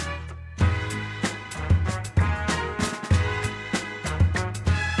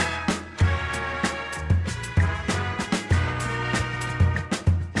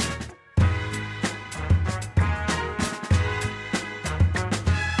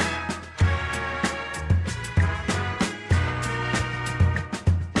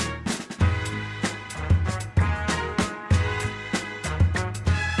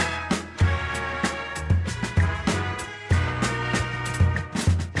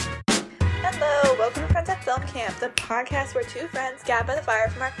Camp, the podcast where two friends gab by the fire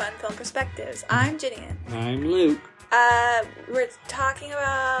from our fun film perspectives. I'm Jillian. I'm Luke. We're talking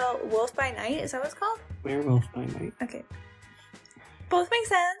about Wolf by Night. Is that what it's called? Werewolf by Night. Okay. Both make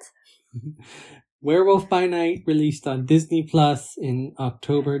sense. Werewolf by Night released on Disney Plus in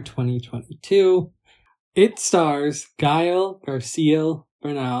October 2022. It stars Gael Garcia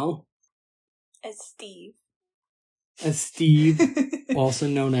Bernal As Steve. Also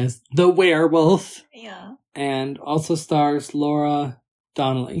known as the Werewolf. Yeah. And also stars Laura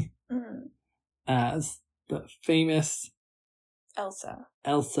Donnelly as the famous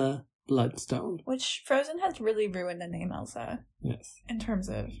Elsa Bloodstone. Which Frozen has really ruined the name Elsa. Yes. In terms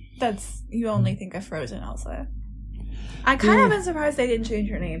of, you only think of Frozen Elsa. I kind of been surprised they didn't change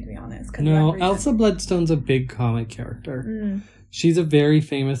her name, to be honest. No, Elsa Bloodstone's a big comic character. She's a very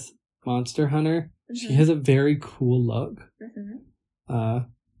famous monster hunter. She has a very cool look.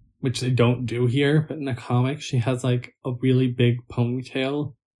 Which they don't do here, but in the comic, she has like a really big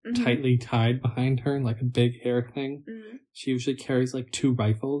ponytail tightly tied behind her, like a big hair thing. She usually carries like 2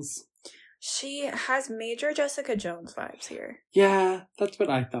 rifles. She has major Jessica Jones vibes here. Yeah, that's what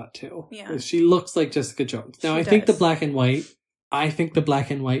I thought too. Yeah. She looks like Jessica Jones. Now, I think the black and white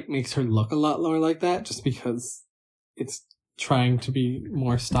makes her look a lot more like that just because it's trying to be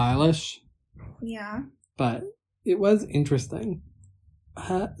more stylish. Yeah. But it was interesting.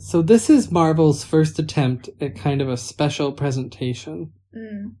 So this is Marvel's first attempt at kind of a special presentation.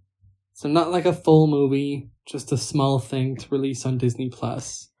 So not like a full movie, just a small thing to release on Disney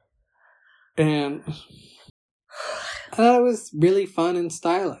Plus. And I thought it was really fun and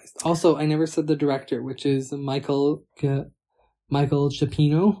stylized. Also, I never said the director, which is Michael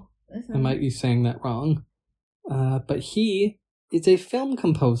Giacchino. I might be saying that wrong. But he is a film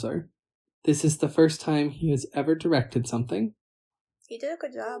composer. This is the first time he has ever directed something. He did a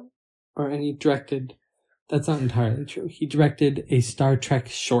good job. That's not entirely true. He directed a Star Trek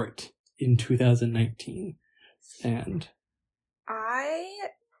short in 2019. And I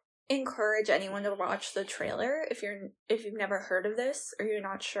encourage anyone to watch the trailer if you've never heard of this or you're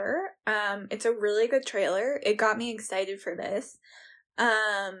not sure. It's a really good trailer. It got me excited for this.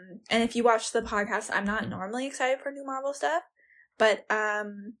 And if you watch the podcast, I'm not normally excited for new Marvel stuff, but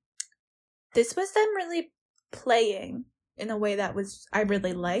this was them really playing in a way that I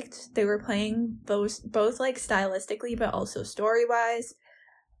really liked. They were playing both like stylistically but also story-wise.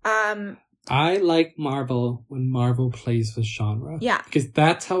 I like Marvel when Marvel plays with genre. Yeah. Because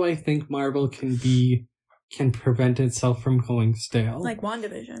that's how I think Marvel can prevent itself from going stale. Like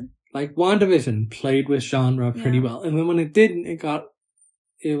WandaVision. Like WandaVision played with genre pretty well. And then when it didn't, it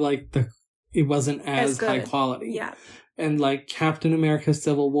wasn't as high quality. Yeah. And like Captain America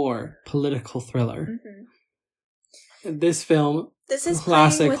Civil War, political thriller. This is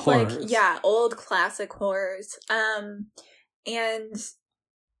classic with horrors. Old classic horrors. And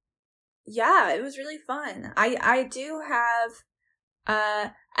yeah, it was really fun. I do have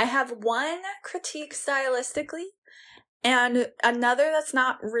I have one critique stylistically and another that's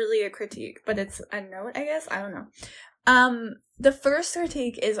not really a critique, but it's a note, I guess. I don't know. The first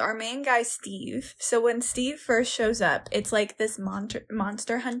critique is our main guy Steve. So when Steve first shows up, it's like this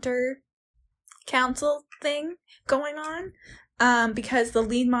monster hunter council thing going on. Because the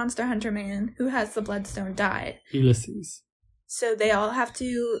lead monster hunter man who has the Bloodstone died. Ulysses. So they all have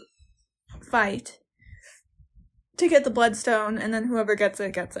to fight to get the Bloodstone, and then whoever gets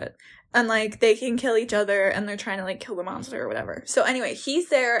it gets it. And like they can kill each other, and they're trying to like kill the monster or whatever. So anyway, he's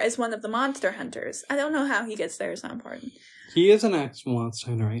there as one of the monster hunters. I don't know how he gets there, it's not important. He is an actual monster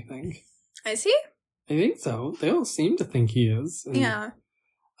hunter, I think. Is he? I think so. They all seem to think he is. And, yeah.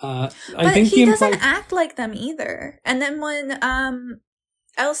 I but think he doesn't act like them either. And then when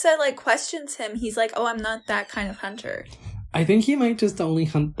Elsa like questions him, he's like, "Oh, I'm not that kind of hunter." I think he might just only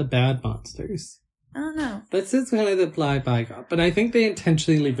hunt the bad monsters. I don't know. That's just kind of the vibe I got. But I think they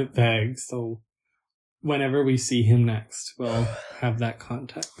intentionally leave it vague, so whenever we see him next, we'll have that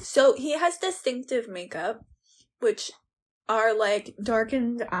context. So he has distinctive makeup, which are like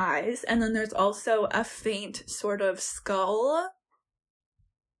darkened eyes, and then there's also a faint sort of skull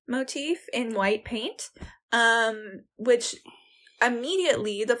motif in white paint, which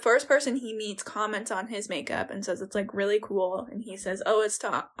immediately the first person he meets comments on his makeup and says it's like really cool, and he says, "Oh, it's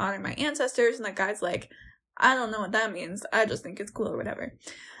to honor my ancestors," and the guy's like, "I don't know what that means, I just think it's cool," or whatever.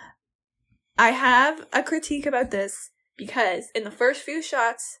 I have a critique about this because in the first few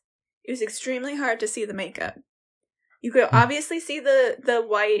shots it was extremely hard to see the makeup. You could obviously see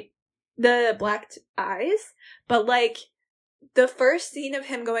the black eyes, but like the first scene of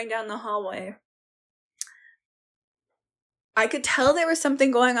him going down the hallway, I could tell there was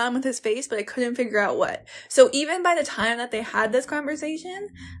something going on with his face, but I couldn't figure out what. So even by the time that they had this conversation,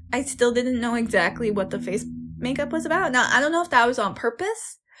 I still didn't know exactly what the face makeup was about. Now, I don't know if that was on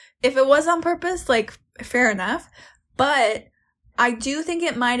purpose. If it was on purpose, like, fair enough. But I do think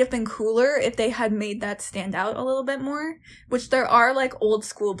it might have been cooler if they had made that stand out a little bit more, which there are, like, old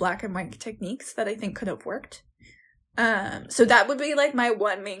school black and white techniques that I think could have worked. So that would be, like, my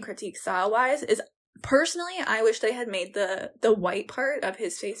one main critique style-wise, is personally, I wish they had made the white part of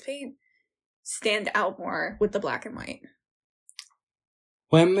his face paint stand out more with the black and white.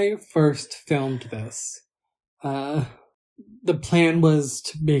 When they first filmed this, the plan was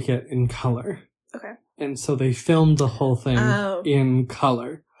to make it in color. Okay. And so they filmed the whole thing in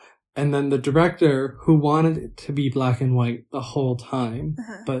color. And then the director, who wanted it to be black and white the whole time,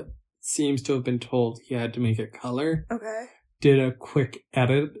 but seems to have been told he had to make it color, did a quick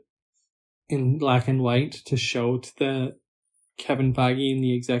edit in black and white to show to the Kevin Feige and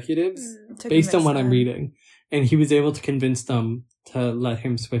the executives, based on what I'm reading. And he was able to convince them to let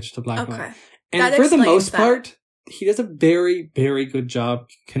him switch to black and white. And that for the most part, he does a very, very good job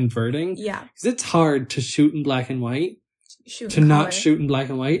converting. Yeah. Because it's hard to shoot in black and white, not shoot in black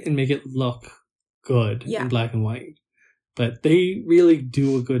and white and make it look good in black and white. But they really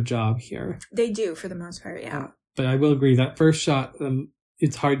do a good job here. They do, for the most part, but I will agree, that first shot,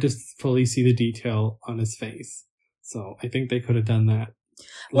 it's hard to fully see the detail on his face. So I think they could have done that.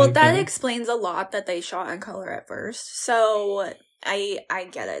 Well, that explains a lot that they shot in color at first. So I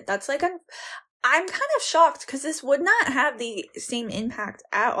get it. That's like I'm kind of shocked because this would not have the same impact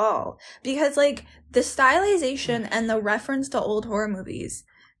at all. Because, like, the stylization and the reference to old horror movies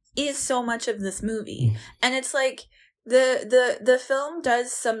is so much of this movie. And it's like, the film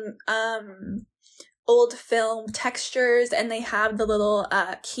does some old film textures, and they have the little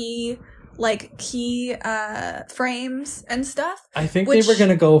key frames and stuff. I think they were going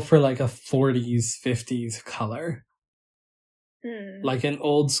to go for, like, a 40s, 50s color. Like an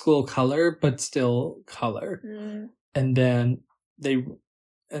old school color, but still color. And then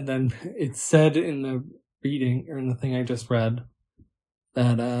it said in the reading, or in the thing I just read,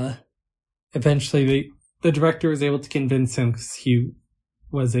 that eventually the director was able to convince him, because he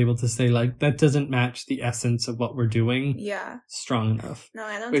was able to say, like, that doesn't match the essence of what we're doing strong enough. No,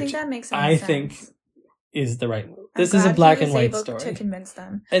 I don't think that makes any sense. I think is the right move. This is a black and white story. To convince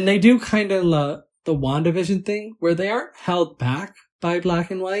them. And they do kind of the WandaVision thing, where they aren't held back by black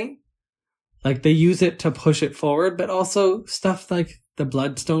and white. Like, they use it to push it forward, but also stuff like the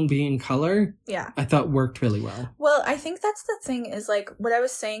Bloodstone being color, I thought worked really well. Well, I think that's the thing, is, like, what I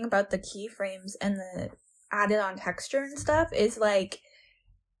was saying about the keyframes and the added on texture and stuff is, like,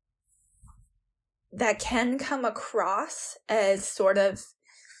 that can come across as sort of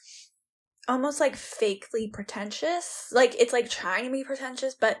almost, like, fakely pretentious. Like, it's, like, trying to be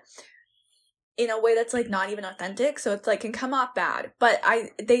pretentious, but in a way that's, like, not even authentic, so it's, like, can come off bad. But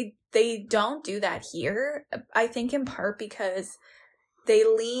they don't do that here, I think, in part because they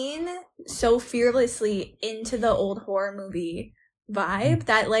lean so fearlessly into the old horror movie vibe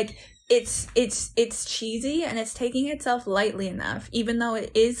that, like, it's cheesy, and it's taking itself lightly enough, even though it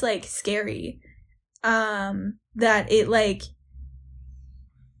is, like, scary, that it, like,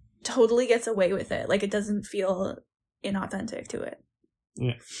 totally gets away with it. Like, it doesn't feel inauthentic to it.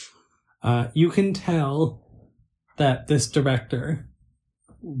 Yeah. You can tell that this director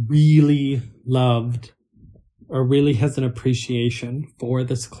really loved, or really has an appreciation for,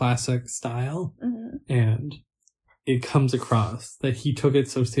 this classic style. And it comes across that he took it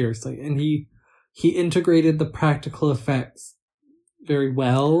so seriously. And he integrated the practical effects very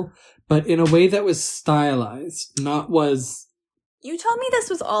well, but in a way that was stylized, You told me this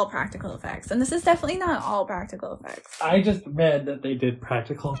was all practical effects, and this is definitely not all practical effects. I just read that they did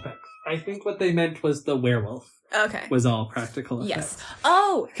practical effects. I think what they meant was the werewolf. Okay. Was all practical effects. Yes.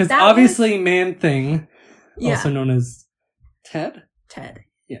 Oh! Because obviously Man-Thing, also known as Ted?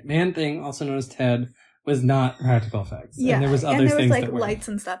 Yeah, Man-Thing, also known as Ted, was not practical effects. Yeah. And there was other things like, that were. Lights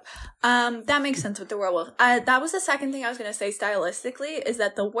and stuff. That makes sense with the werewolf. That was the second thing I was going to say stylistically, is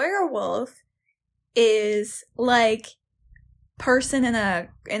that the werewolf is, like, person in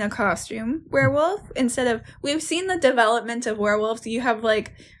a costume werewolf, instead of, we've seen the development of werewolves. You have,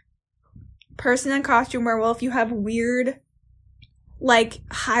 like, person in costume werewolf, you have weird, like,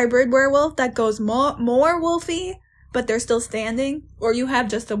 hybrid werewolf that goes more wolfy, but they're still standing, or you have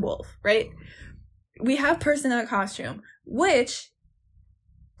just a wolf, right? We have person in a costume, which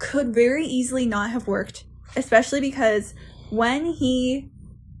could very easily not have worked, especially because when he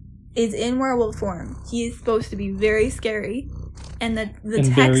is in werewolf form, he is supposed to be very scary, and the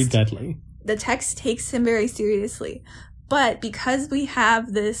text, very deadly. The text takes him very seriously. But because we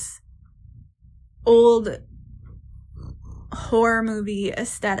have this old horror movie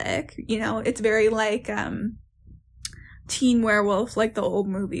aesthetic, you know, it's very like Teen Werewolf, like the old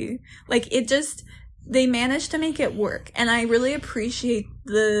movie. Like, it just, they managed to make it work, and I really appreciate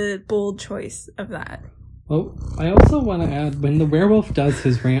the bold choice of that. Well, I also want to add, when the werewolf does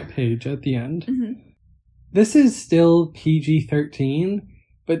his rampage at the end, this is still PG-13,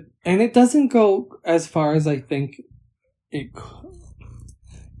 and it doesn't go as far as I think it could.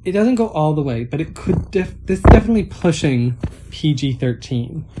 It doesn't go all the way, but it could. This is definitely pushing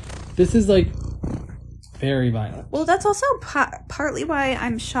PG-13. This is like very violent. Well, that's also partly why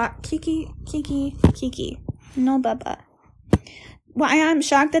I'm shocked. Kiki. No, Baba. Why I'm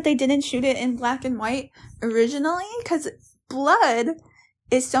shocked that they didn't shoot it in black and white originally, because blood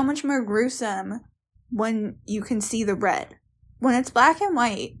is so much more gruesome when you can see the red. When it's black and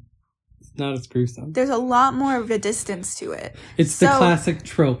white, it's not as gruesome. There's a lot more of a distance to it. It's the classic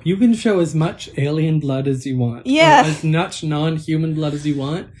trope. You can show as much alien blood as you want. Yeah. Or as much non-human blood as you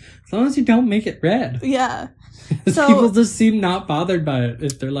want, as long as you don't make it red. Yeah. So people just seem not bothered by it.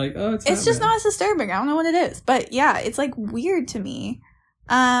 If they're like, oh, it's just not as disturbing. I don't know what it is. But yeah, it's like weird to me.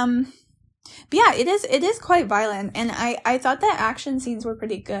 But yeah, it is quite violent. And I thought the action scenes were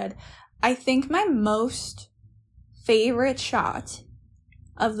pretty good. I think my most favorite shot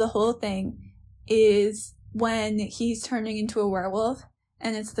of the whole thing is when he's turning into a werewolf,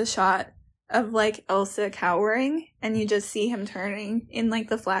 and it's the shot of like Elsa cowering, and you just see him turning in like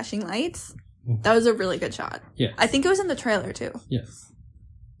the flashing lights. That was a really good shot. Yes. I think it was in the trailer too. Yes.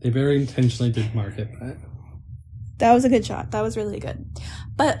 They very intentionally did market that. That was a good shot. That was really good.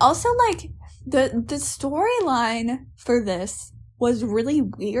 But also, like, the storyline for this was really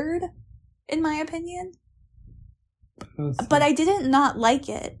weird, in my opinion. But I didn't not like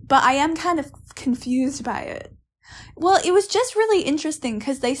it. But I am kind of confused by it. Well, it was just really interesting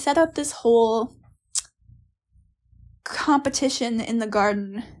because they set up this whole competition in the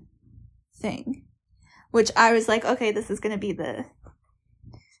garden thing, which I was like, okay, this is gonna be the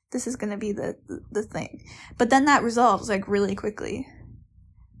thing. But then that resolves like really quickly,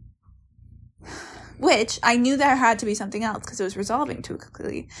 which I knew there had to be something else because it was resolving too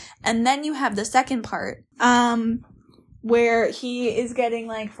quickly. And then you have the second part, where he is getting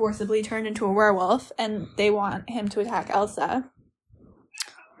like forcibly turned into a werewolf, and they want him to attack Elsa.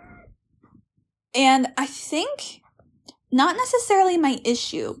 And I think, not necessarily my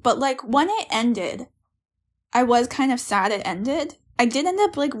issue, but like when it ended, I was kind of sad it ended. I did end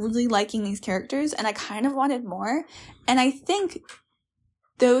up like really liking these characters, and I kind of wanted more. And I think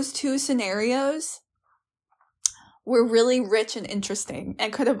those two scenarios were really rich and interesting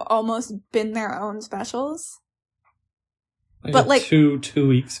and could have almost been their own specials. But like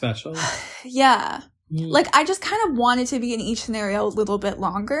 2-week special. Yeah. Like, I just kind of wanted to be in each scenario a little bit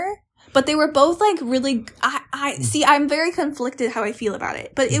longer. But they were both, like, really... See, I'm very conflicted how I feel about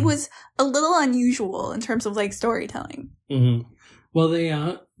it. But it was a little unusual in terms of, like, storytelling. Mm-hmm. Well, they...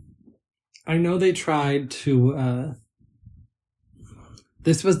 I know they tried to...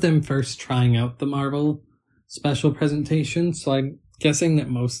 This was them first trying out the Marvel special presentation. So I'm guessing that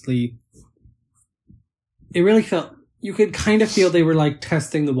mostly... It really felt... You could kind of feel they were, like,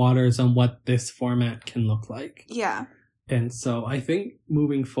 testing the waters on what this format can look like. Yeah. And so I think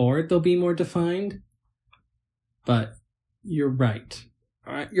moving forward, they'll be more defined. But you're right.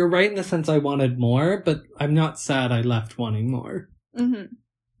 All right, you're right in the sense I wanted more, but I'm not sad I left wanting more. Mm-hmm.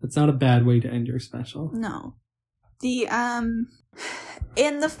 That's not a bad way to end your special. No. The,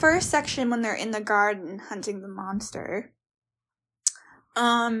 in the first section when they're in the garden hunting the monster,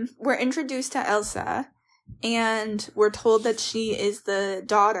 we're introduced to Elsa, and we're told that she is the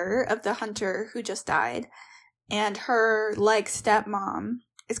daughter of the hunter who just died. And her, like, stepmom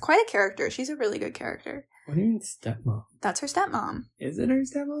is quite a character. She's a really good character. What do you mean stepmom? That's her stepmom. Is it her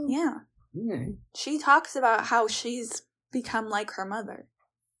stepmom? Yeah. Okay. She talks about how she's become like her mother.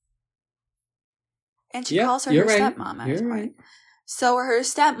 And she calls her stepmom at this point. Right. So her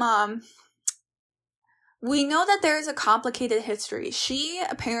stepmom, we know that there is a complicated history. She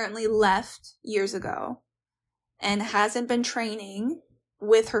apparently left years ago and hasn't been training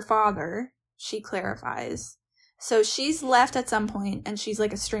with her father, she clarifies. So she's left at some point, and she's,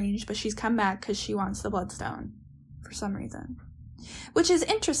 like, estranged, but she's come back because she wants the Bloodstone for some reason. Which is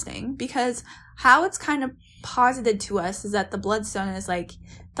interesting, because how it's kind of posited to us is that the Bloodstone is, like,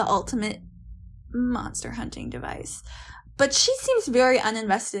 the ultimate monster hunting device. But she seems very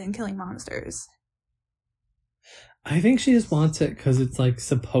uninvested in killing monsters. I think she just wants it because it's, like,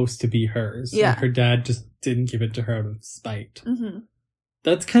 supposed to be hers. Yeah. And her dad just didn't give it to her out of spite. Mm-hmm.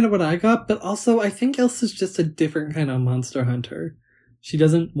 That's kind of what I got, but also I think Elsa's just a different kind of monster hunter. She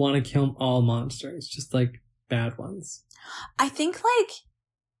doesn't want to kill all monsters, just like bad ones. I think like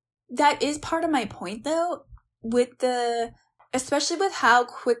that is part of my point though, especially with how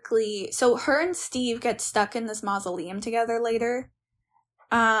quickly, so her and Steve get stuck in this mausoleum together later.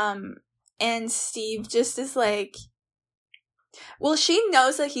 And Steve just is like, well, she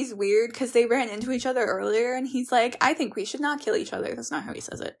knows that he's weird because they ran into each other earlier, and he's like, I think we should not kill each other. That's not how he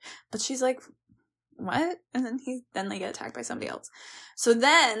says it. But she's like, what? And then they get attacked by somebody else. So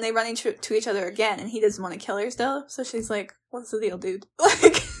then they run into each other again, and he doesn't want to kill her still. So she's like, what's the deal, dude?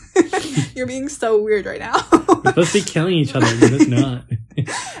 Like, you're being so weird right now. We're supposed to be killing each other, but it's not.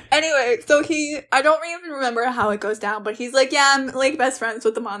 Anyway, so I don't even remember how it goes down, but he's like, yeah, I'm like best friends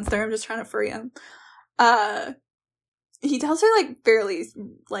with the monster. I'm just trying to free him. He tells her like fairly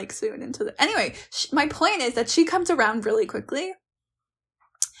like soon into the, anyway, my point is that she comes around really quickly.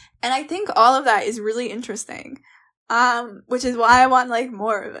 And I think all of that is really interesting. Which is why I want like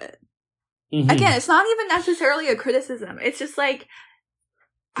more of it. Mm-hmm. Again, it's not even necessarily a criticism. It's just like,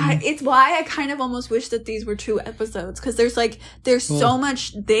 it's why I kind of almost wish that these were 2 episodes, because there's so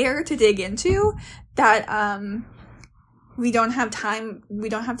much there to dig into that we don't have time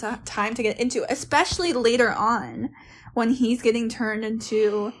to get into, especially later on when he's getting turned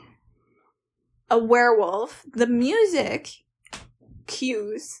into a werewolf. The music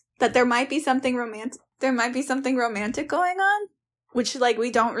cues that there might be something romantic going on, which like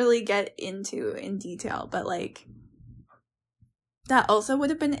we don't really get into in detail, but like that also I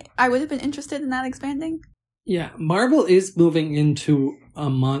would have been interested in that expanding. Yeah, Marvel is moving into a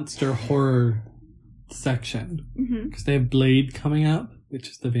monster horror section because they have Blade coming up, which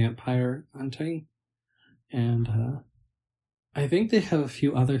is the vampire hunting, and I think they have a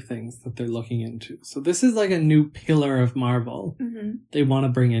few other things that they're looking into. So this is like a new pillar of Marvel they want to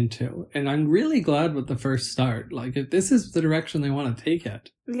bring into, and I'm really glad with the first start. Like, if this is the direction they want to take it,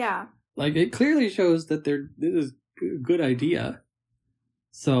 yeah, like it clearly shows that this is a good idea.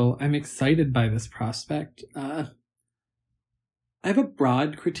 So I'm excited by this prospect. I have a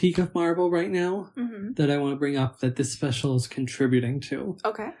broad critique of Marvel right now that I want to bring up that this special is contributing to.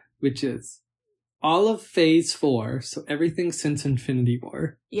 Okay. Which is all of Phase 4, so everything since Infinity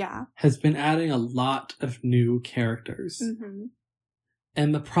War, has been adding a lot of new characters.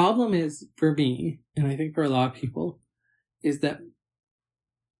 And the problem is, for me, and I think for a lot of people, is that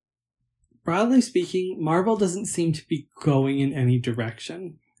broadly speaking, Marvel doesn't seem to be going in any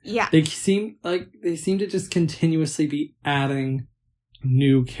direction. Yeah. They seem to just continuously be adding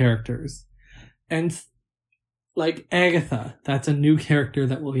new characters. And like Agatha, that's a new character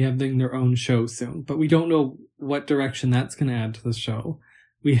that will be having their own show soon. But we don't know what direction that's going to add to the show.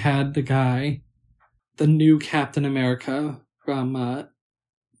 We had the new Captain America from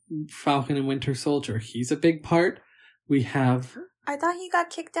Falcon and Winter Soldier. He's a big part. We have... I thought he got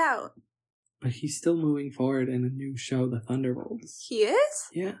kicked out. But he's still moving forward in a new show, The Thunderbolts. He is?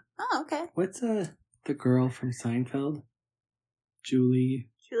 Yeah. Oh, okay. What's the girl from Seinfeld? Julie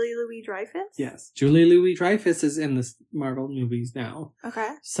Louis-Dreyfus? Yes. Julie Louis-Dreyfus is in the Marvel movies now.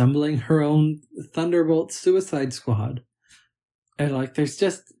 Okay. Assembling her own Thunderbolt Suicide Squad. And like, there's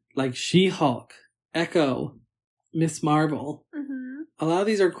just like She-Hulk, Echo, Miss Marvel. A lot of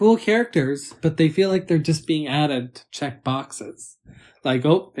these are cool characters, but they feel like they're just being added to check boxes. Like,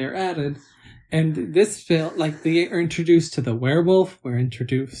 oh, they're added. And this felt like they are introduced to the werewolf, we're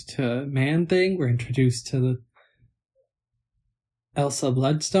introduced to Man-Thing, we're introduced to the Elsa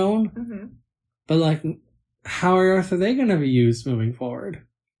Bloodstone. But like, how on earth are they going to be used moving forward?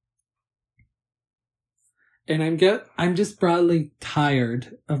 And I'm just broadly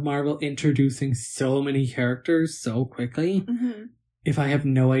tired of Marvel introducing so many characters so quickly if I have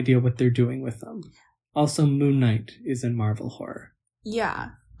no idea what they're doing with them. Also, Moon Knight is in Marvel horror.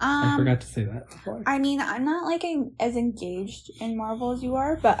 Yeah. I forgot to say that before. I mean, I'm not like as engaged in Marvel as you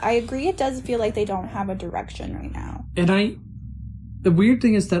are, but I agree it does feel like they don't have a direction right now. And the weird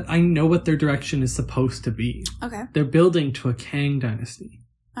thing is that I know what their direction is supposed to be. Okay. They're building to a Kang dynasty.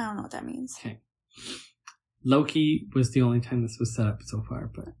 I don't know what that means. Okay. Loki was the only time this was set up so far,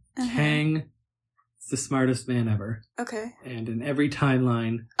 but Kang is the smartest man ever. Okay. And in every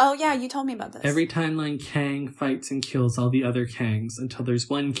timeline... Oh, yeah, you told me about this. Every timeline, Kang fights and kills all the other Kangs until there's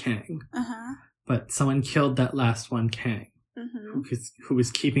one Kang. But someone killed that last one Kang, who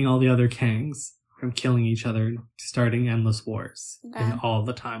was keeping all the other Kangs from killing each other, starting endless wars in all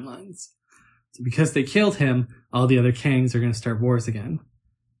the timelines. So because they killed him, all the other Kangs are going to start wars again.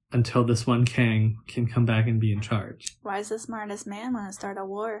 Until this one Kang can come back and be in charge. Why is the smartest man want to start a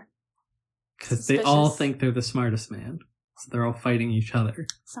war? Because they all think they're the smartest man. So they're all fighting each other.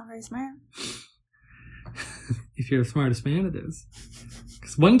 It's not very smart. If you're the smartest man, it is.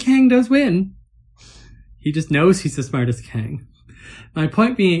 Because one Kang does win. He just knows he's the smartest Kang. My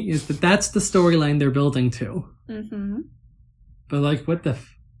point being is that that's the storyline they're building to. Mm-hmm. But like,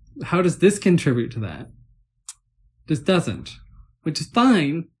 how does this contribute to that? This doesn't. Which is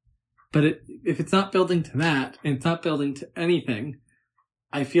fine, but if it's not building to that, and it's not building to anything,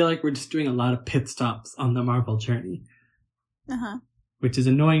 I feel like we're just doing a lot of pit stops on the Marvel journey. Uh-huh. Which is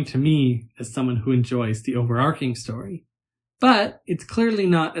annoying to me as someone who enjoys the overarching story. But it's clearly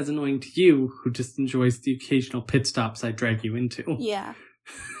not as annoying to you, who just enjoys the occasional pit stops I drag you into. Yeah.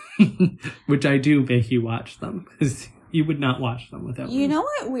 Which I do make you watch them, because you would not watch them without me. You know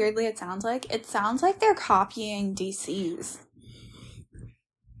what weirdly it sounds like? It sounds like they're copying DC's,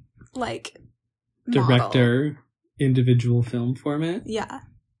 like, director, model. Individual film format? Yeah.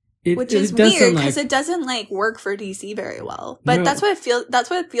 Which is weird, because it doesn't, like, work for DC very well. But no. That's what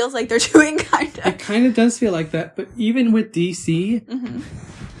it feels like they're doing, kind of. It kind of does feel like that, but even with DC,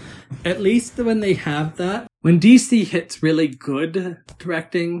 at least when they have that, when DC hits really good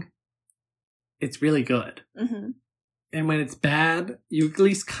directing, it's really good. Mm-hmm. And when it's bad, you at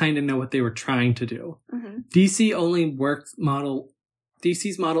least kind of know what they were trying to do. Mm-hmm. DC's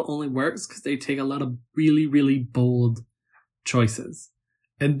model only works because they take a lot of really, really bold choices.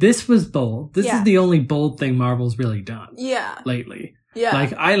 And this was bold. This is the only bold thing Marvel's really done. Yeah. Lately. Yeah.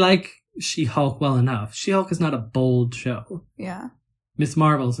 Like, I like She-Hulk well enough. She-Hulk is not a bold show. Yeah. Miss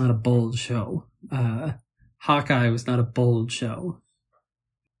Marvel is not a bold show. Hawkeye was not a bold show.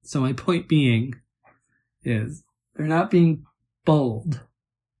 So my point being is they're not being bold.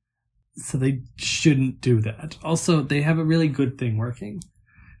 So they shouldn't do that. Also, they have a really good thing working.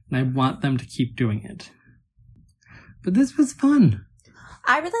 And I want them to keep doing it. But this was fun.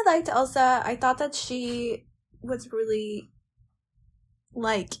 I really liked Elsa. I thought that she was really,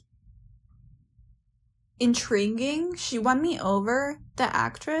 like, intriguing. She won me over, the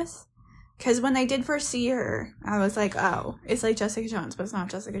actress. Because when I did first see her, I was like, oh, it's like Jessica Jones, but it's not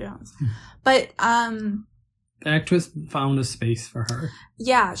Jessica Jones. But, the actress found a space for her.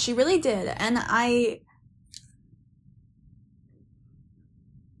 Yeah, she really did. And I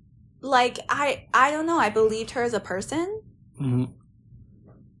don't know, I believed her as a person. Mm-hmm.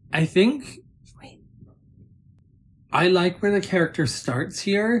 I think I like where the character starts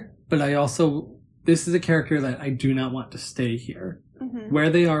here, but this is a character that I do not want to stay here. Mm-hmm. Where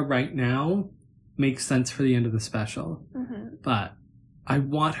they are right now makes sense for the end of the special. Mm-hmm. But I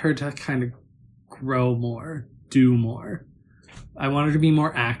want her to kind of grow more, do more. I want her to be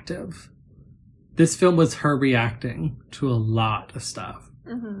more active. This film was her reacting to a lot of stuff.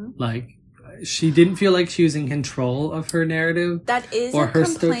 Mm-hmm. Like, she didn't feel like she was in control of her narrative. That is a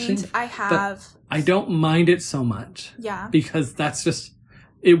complaint I have. I don't mind it so much. Yeah. Because that's just,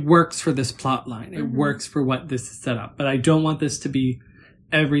 it works for this plot line. It works for what this is set up. But I don't want this to be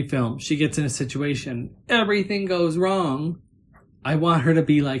every film. She gets in a situation, everything goes wrong. I want her to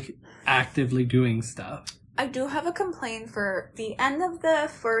be, like, actively doing stuff. I do have a complaint for the end of the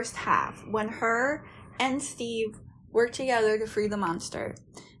first half, when her and Steve work together to free the monster.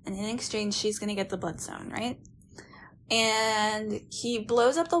 And in exchange, she's going to get the Bloodstone, right? And he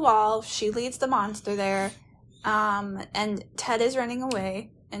blows up the wall. She leads the monster there. And Ted is running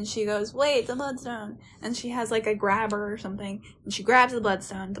away. And she goes, wait, the Bloodstone. And she has like a grabber or something. And she grabs the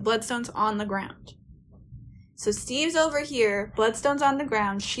Bloodstone. The Bloodstone's on the ground. So Steve's over here. Bloodstone's on the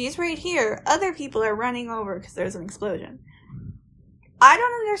ground. She's right here. Other people are running over because there's an explosion. I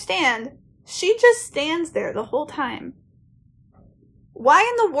don't understand. She just stands there the whole time. Why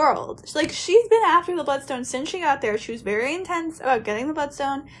in the world? Like, she's been after the Bloodstone since she got there. She was very intense about getting the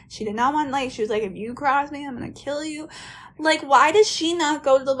Bloodstone. She did not want, like, she was like, if you cross me, I'm gonna kill you. Like, why does she not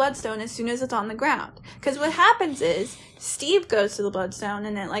go to the Bloodstone as soon as it's on the ground? Because what happens is, Steve goes to the Bloodstone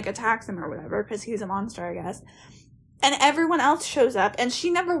and it, like, attacks him or whatever, because he's a monster, I guess. And everyone else shows up, and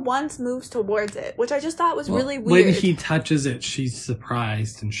she never once moves towards it, which I just thought was really weird. When he touches it, she's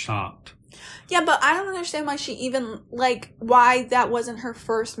surprised and shocked. Yeah, but I don't understand why she even, like, why that wasn't her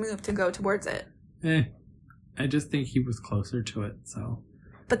first move to go towards it. I just think he was closer to it, so.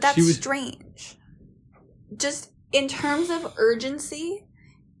 But that's strange. Just in terms of urgency,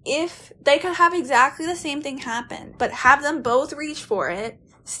 if they could have exactly the same thing happen, but have them both reach for it,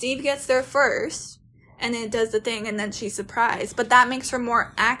 Steve gets there first, and it does the thing, and then she's surprised. But that makes her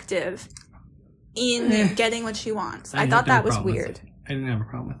more active in getting what she wants. I thought that was weird. I didn't have a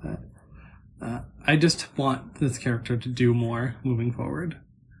problem with that. I just want this character to do more moving forward.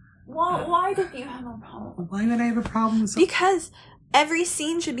 Well, why did you have a problem? Why did I have a problem? Because every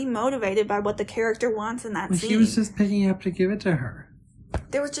scene should be motivated by what the character wants in that scene. He was just picking up to give it to her.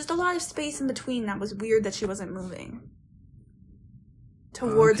 There was just a lot of space in between that was weird that she wasn't moving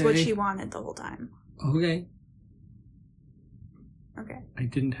towards what she wanted the whole time. Okay. Okay. I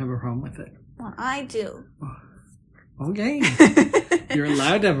didn't have a problem with it. Well, I do. Okay. You're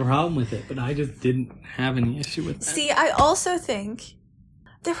allowed to have a problem with it, but I just didn't have any issue with that. See, I also think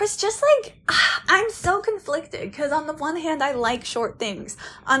there was just I'm so conflicted because on the one hand, I like short things.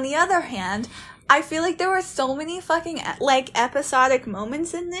 On the other hand, I feel like there were so many fucking episodic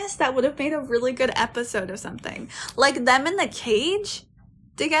moments in this that would have made a really good episode of something. Like them in the cage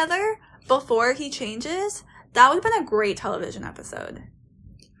together before he changes. That would have been a great television episode.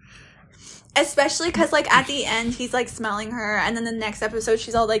 Especially because, at the end, he's, smelling her, and then the next episode,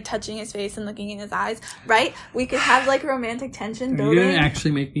 she's all, touching his face and looking in his eyes, right? We could have, romantic tension building. Are you gonna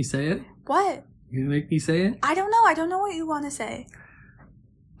actually make me say it? What? You gonna make me say it? I don't know. I don't know what you want to say.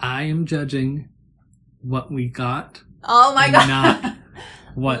 I am judging what we got. Oh, my God. Not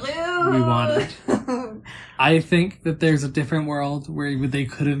what we wanted. I think that there's a different world where they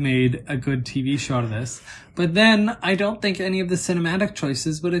could have made a good TV show out of this. But then I don't think any of the cinematic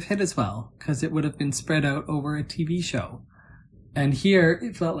choices would have hit as well, because it would have been spread out over a TV show. And here,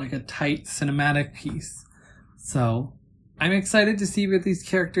 it felt like a tight cinematic piece. So, I'm excited to see where these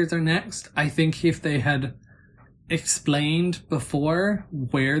characters are next. I think if they had explained before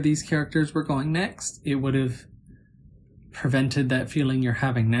where these characters were going next, it would have prevented that feeling you're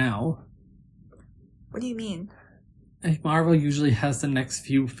having now. What do you mean? Marvel usually has the next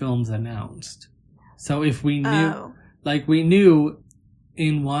few films announced. So if we knew, we knew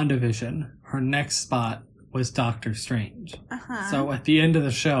in WandaVision, her next spot was Doctor Strange. Uh-huh. So at the end of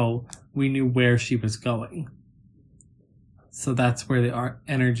the show, we knew where she was going. So that's where the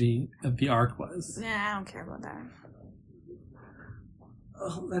energy of the arc was. Yeah, I don't care about that.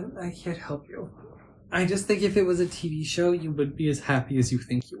 Oh, then I can't help you. I just think if it was a TV show, you would be as happy as you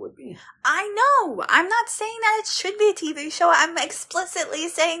think you would be. I know! I'm not saying that it should be a TV show. I'm explicitly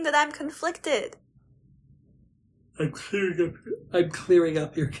saying that I'm conflicted. I'm clearing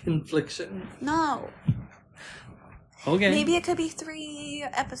up your confliction. No. Okay. Maybe it could be 3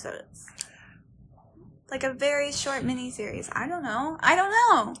 episodes. Like a very short miniseries. I don't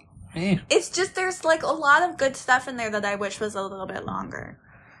know. Hey. It's just there's a lot of good stuff in there that I wish was a little bit longer.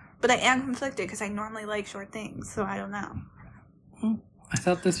 But I am conflicted because I normally like short things, so I don't know. I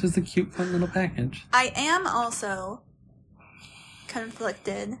thought this was a cute, fun little package. I am also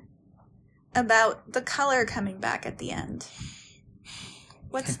conflicted about the color coming back at the end.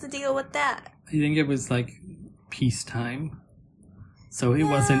 What's the deal with that? I think it was peacetime. So it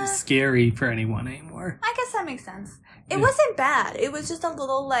wasn't scary for anyone anymore. I guess that makes sense. It wasn't bad. It was just a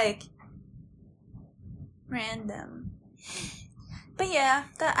little, random. But yeah,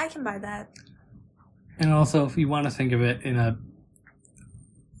 I can buy that. And also, if you want to think of it in a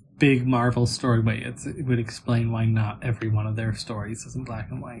big Marvel story way, it would explain why not every one of their stories is in black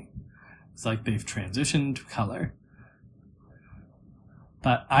and white. It's like they've transitioned to color.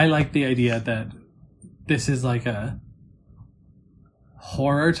 But I like the idea that this is a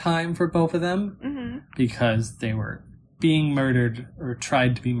horror time for both of them, because they were being murdered or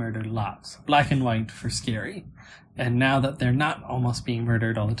tried to be murdered lots. Black and white for scary. And now that they're not almost being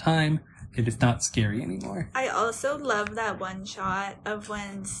murdered all the time, it is not scary anymore. I also love that one shot of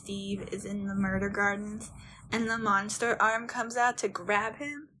when Steve is in the murder gardens and the monster arm comes out to grab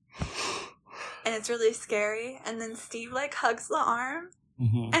him. And it's really scary. And then Steve hugs the arm.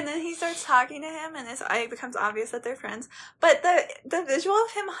 Mm-hmm. And then he starts talking to him, and it becomes obvious that they're friends. But the visual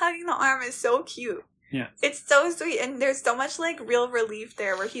of him hugging the arm is so cute. Yeah. It's so sweet, and there's so much real relief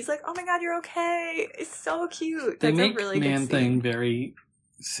there where he's like, "Oh my God, you're okay." It's so cute. They make Man-Thing very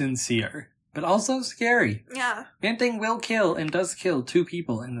sincere, but also scary. Yeah. Man-Thing will kill and does kill 2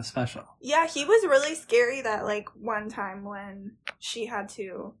 people in the special. Yeah, he was really scary that one time when she had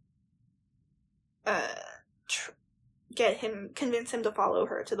to convince him to follow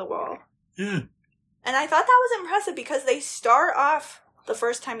her to the wall. Yeah. And I thought that was impressive because they start off the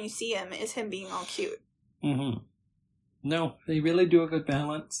first time you see him is him being all cute. Mm-hmm. No, they really do a good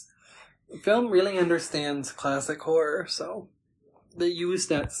balance. The film really understands classic horror, so they use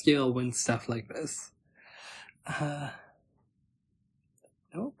that skill when stuff like this.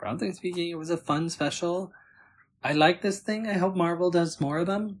 Broadly speaking, it was a fun special. I like this thing. I hope Marvel does more of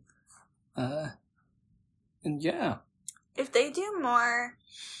them. And yeah. If they do more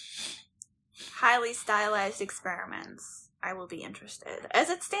highly stylized experiments, I will be interested. As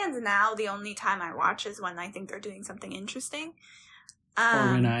it stands now, the only time I watch is when I think they're doing something interesting.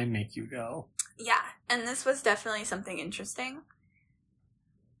 Or when I make you go. Yeah, and this was definitely something interesting.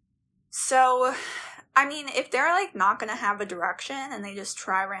 So, I mean, if they're, like, not gonna have a direction and they just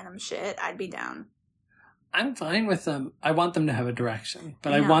try random shit, I'd be down. I'm fine with them. I want them to have a direction,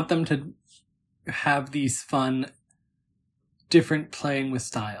 but I want them to have these fun, different playing with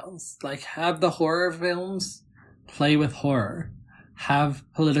styles. Like, have the horror films play with horror. Have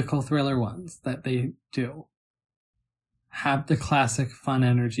political thriller ones that they do. Have the classic fun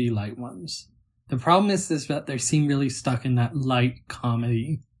energy light ones. The problem is that they seem really stuck in that light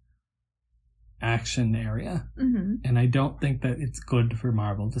comedy action area. Mm-hmm. And I don't think that it's good for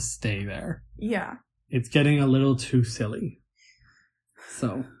Marvel to stay there. Yeah. It's getting a little too silly.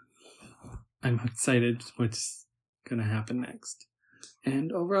 So, I'm excited what's going to happen next.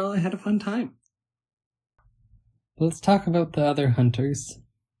 And overall, I had a fun time. Let's talk about the other hunters.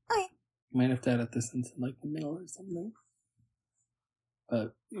 Okay. Might have to edit this into like the middle or something.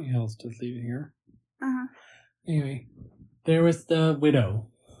 But I'll just leave it here. Uh-huh. Anyway, there was the widow,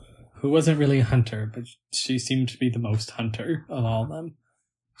 who wasn't really a hunter, but she seemed to be the most hunter of all of them.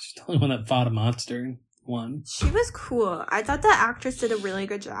 She's the only one that fought a monster and won. She was cool. I thought the actress did a really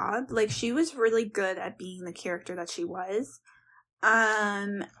good job. Like, she was really good at being the character that she was.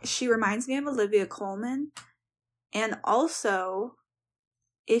 She reminds me of Olivia Colman. And also,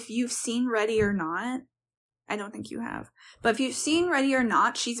 if you've seen Ready or Not, I don't think you have, but if you've seen Ready or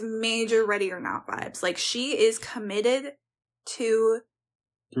Not, she's major Ready or Not vibes. Like, she is committed to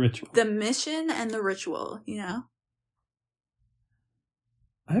The ritual. The mission and the ritual, you know?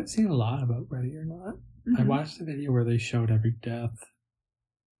 I've seen a lot about Ready or Not. Mm-hmm. I watched the video where they showed every death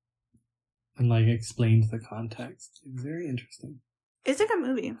and like explained the context. It was very interesting. It's a good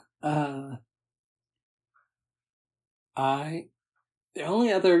movie. The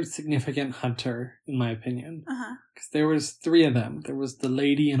only other significant hunter, in my opinion, Uh-huh. because there was 3 of them. There was the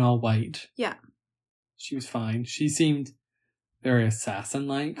lady in all white. Yeah. She was fine. She seemed very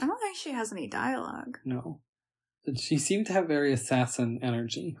assassin-like. I don't think she has any dialogue. No. But she seemed to have very assassin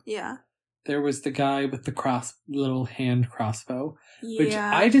energy. Yeah. There was the guy with the little hand crossbow, Yeah. which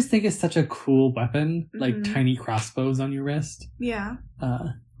I just think is such a cool weapon, like Mhm. tiny crossbows on your wrist. Yeah.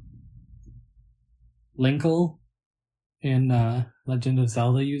 Linkle in Legend of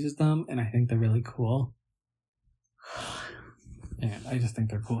Zelda uses them, and I think they're really cool. And I just think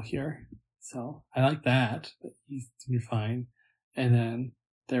they're cool here. So I like that, but you're fine. And then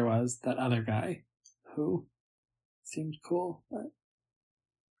there was that other guy who seemed cool, but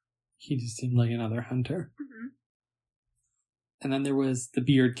he just seemed like another hunter. Mm-hmm. And then there was the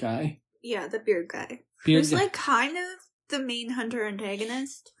beard guy. Yeah, the beard guy. Beard Who's guy. like kind of the main hunter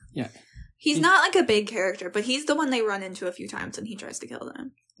antagonist. Yeah. He's not like a big character, but he's the one they run into a few times and he tries to kill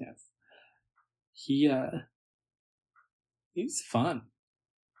them. Yes. He's fun.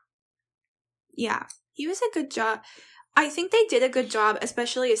 Yeah. He was a good job. I think they did a good job,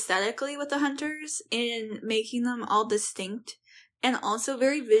 especially aesthetically with the hunters, in making them all distinct and also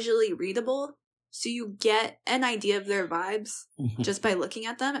very visually readable. So you get an idea of their vibes just by looking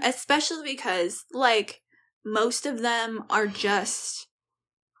at them, especially because, like, most of them are just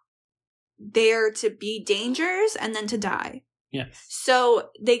there to be dangers and then to die. Yes. So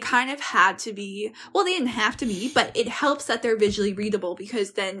they kind of had to be, well, they didn't have to be, but it helps that they're visually readable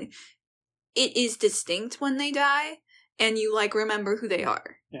because then it is distinct when they die and you, like, remember who they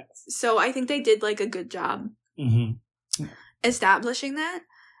are. Yes. So I think they did, like, a good job establishing that.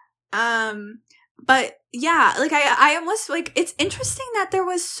 But yeah, like, I almost, like, it's interesting that they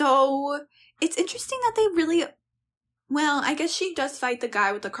really, well, I guess she does fight the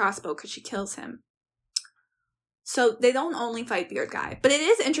guy with the crossbow because she kills him. So they don't only fight Beard Guy. But it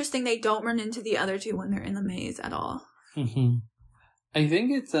is interesting they don't run into the other two when they're in the maze at all. Mm-hmm. I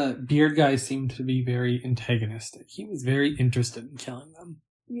think it's Beard Guy seemed to be very antagonistic. He was very interested in killing them.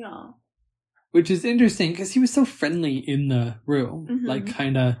 Yeah. Which is interesting because he was so friendly in the room. Mm-hmm. Like,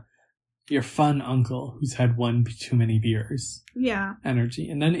 kind of your fun uncle who's had one too many beers. Yeah. Energy.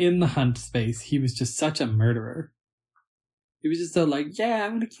 And then in the hunt space, he was just such a murderer. He was just so like, yeah,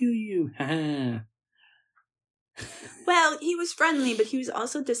 I'm going to kill you. Haha. Well, he was friendly, but he was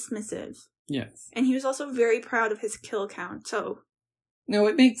also dismissive. Yes. And he was also very proud of his kill count, so... No,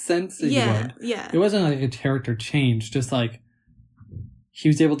 it makes sense that he would. Yeah. It wasn't like a character change, just like he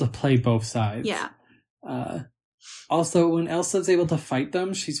was able to play both sides. Yeah. Also, when Elsa's able to fight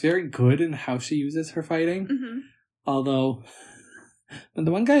them, she's very good in how she uses her fighting. Mm-hmm. Although, when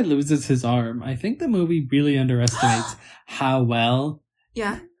the one guy loses his arm, I think the movie really underestimates how well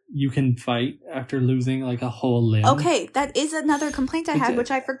you can fight after losing like a whole limb. Okay, that is another complaint I had,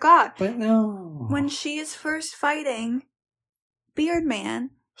 which I forgot. But no. When she is first fighting Beard Man,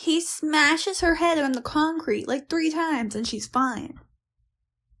 he smashes her head on the concrete like 3 times and she's fine.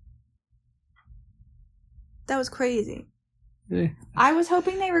 That was crazy. Yeah. I was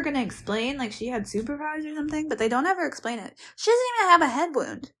hoping they were going to explain, like, she had superpowers or something, but they don't ever explain it. She doesn't even have a head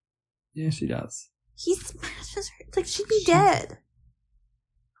wound. Yeah, she does. He smashes her. Like, she'd be dead.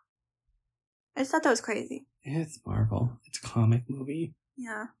 I just thought that was crazy. Yeah, it's Marvel. It's a comic movie.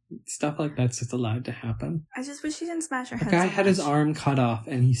 Yeah. Stuff like that's just allowed to happen. I just wish she didn't smash her The head. guy so had his much. arm cut off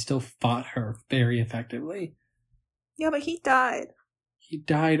and he still fought her very effectively. Yeah, but he died. He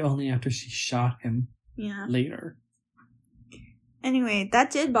died only after she shot him Yeah. later. Anyway,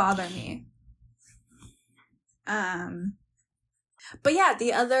 that did bother me. But yeah,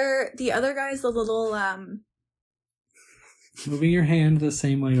 the other guy's the little Moving your hand the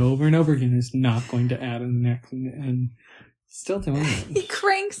same way over and over again is not going to add an next and still doing he it.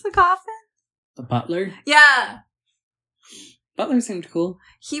 cranks the coffin. The butler? Yeah. Butler seemed cool.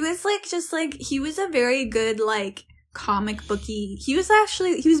 He was he was a very good like comic booky. He was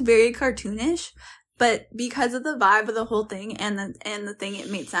very cartoonish, but because of the vibe of the whole thing and the thing,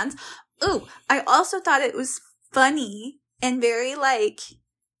 it made sense. Ooh, I also thought it was funny and very like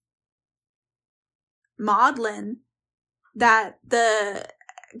maudlin that the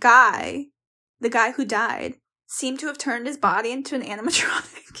guy who died seemed to have turned his body into an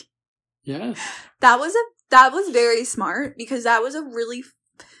animatronic. Yeah. That was very smart, because that was a really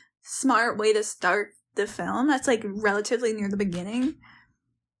smart way to start the film. That's like relatively near the beginning,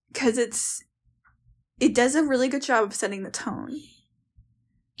 because it does a really good job of setting the tone.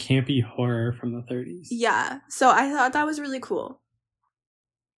 Campy horror from the 30s. Yeah, so I thought that was really cool.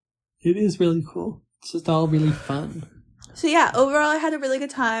 It is really cool. It's just all really fun. So yeah, overall I had a really good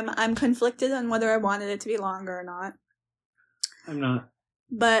time. I'm conflicted on whether I wanted it to be longer or not. I'm not.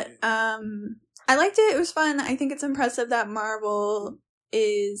 But I liked it. It was fun. I think it's impressive that Marvel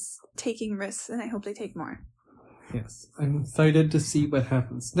is taking risks, and I hope they take more. Yes. I'm excited to see what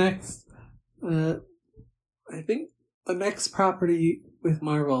happens next. I think the next property with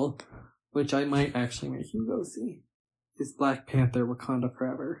Marvel, which I might actually make you go see, is Black Panther Wakanda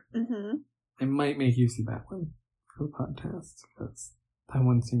Forever. Mm-hmm. I might make you see that one for the podcast, because that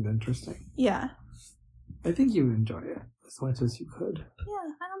one seemed interesting. Yeah. I think you would enjoy it as much as you could.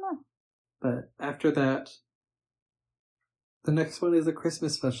 Yeah, I don't know. But after that, the next one is a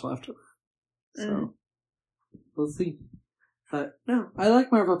Christmas special after that. So, we'll see. But no, I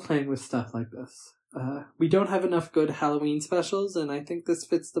like Marvel playing with stuff like this. We don't have enough good Halloween specials, and I think this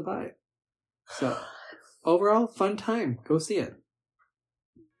fits the vibe. So, overall, fun time. Go see it.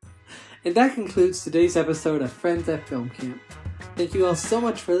 And that concludes today's episode of Friends at Film Camp. Thank you all so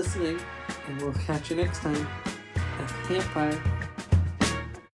much for listening, and we'll catch you next time at the campfire.